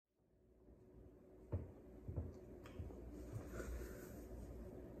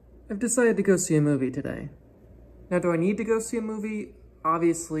I've decided to go see a movie today. Now, do I need to go see a movie?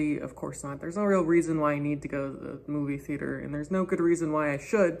 Obviously, of course not. There's no real reason why I need to go to the movie theater, and there's no good reason why I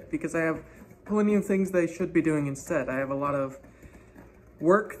should, because I have plenty of things that I should be doing instead. I have a lot of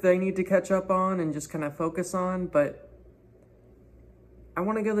work that I need to catch up on and just kind of focus on, but I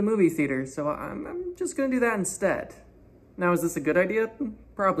want to go to the movie theater, so I'm just going to do that instead. Now, is this a good idea?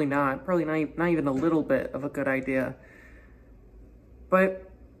 Probably not. Probably not even a little bit of a good idea. But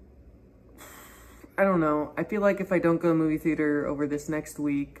I don't know. I feel like if I don't go to the movie theater over this next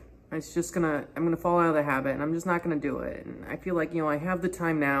week, I'm gonna fall out of the habit, and I'm just not gonna do it. And I feel like, I have the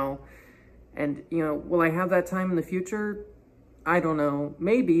time now, and, will I have that time in the future? I don't know.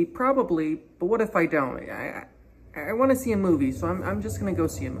 Maybe, probably, but what if I don't? I want to see a movie, so I'm just gonna go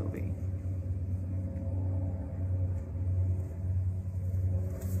see a movie.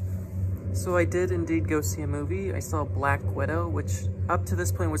 So I did indeed go see a movie. I saw Black Widow, which up to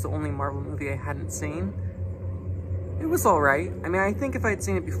this point was the only Marvel movie I hadn't seen. It was alright. I mean, I think if I had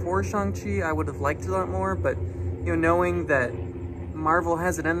seen it before Shang-Chi, I would have liked it a lot more, but, knowing that Marvel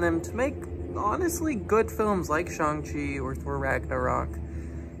has it in them to make, honestly, good films like Shang-Chi or Thor Ragnarok,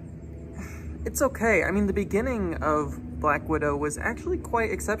 it's okay. I mean, the beginning of Black Widow was actually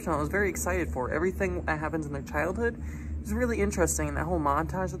quite exceptional. I was very excited for it. Everything that happens in their childhood is really interesting, and that whole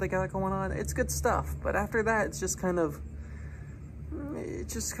montage that they got going on, it's good stuff. But after that, it's just kind of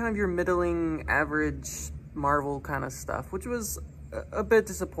your middling, average Marvel kind of stuff, which was a bit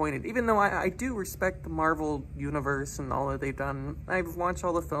disappointed. Even though I do respect the Marvel universe and all that they've done. I've watched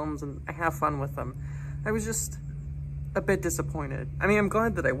all the films and I have fun with them. I was just a bit disappointed. I mean, I'm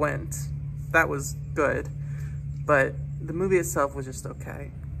glad that I went. That was good. But the movie itself was just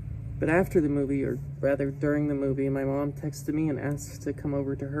okay. But after the movie, or rather during the movie, my mom texted me and asked to come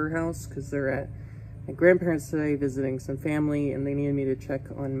over to her house because they're at my grandparents today visiting some family, and they needed me to check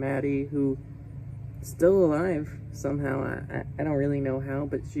on Maddie, who is still alive somehow. I don't really know how,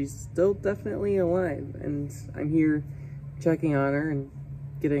 but she's still definitely alive, and I'm here checking on her and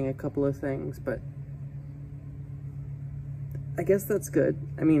getting a couple of things, but I guess that's good.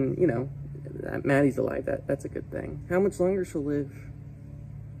 I mean, Maddie's alive, that's a good thing. How much longer she'll live?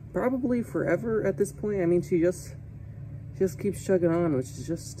 Probably forever at this point. I mean, she just keeps chugging on, which is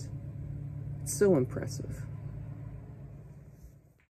just so impressive.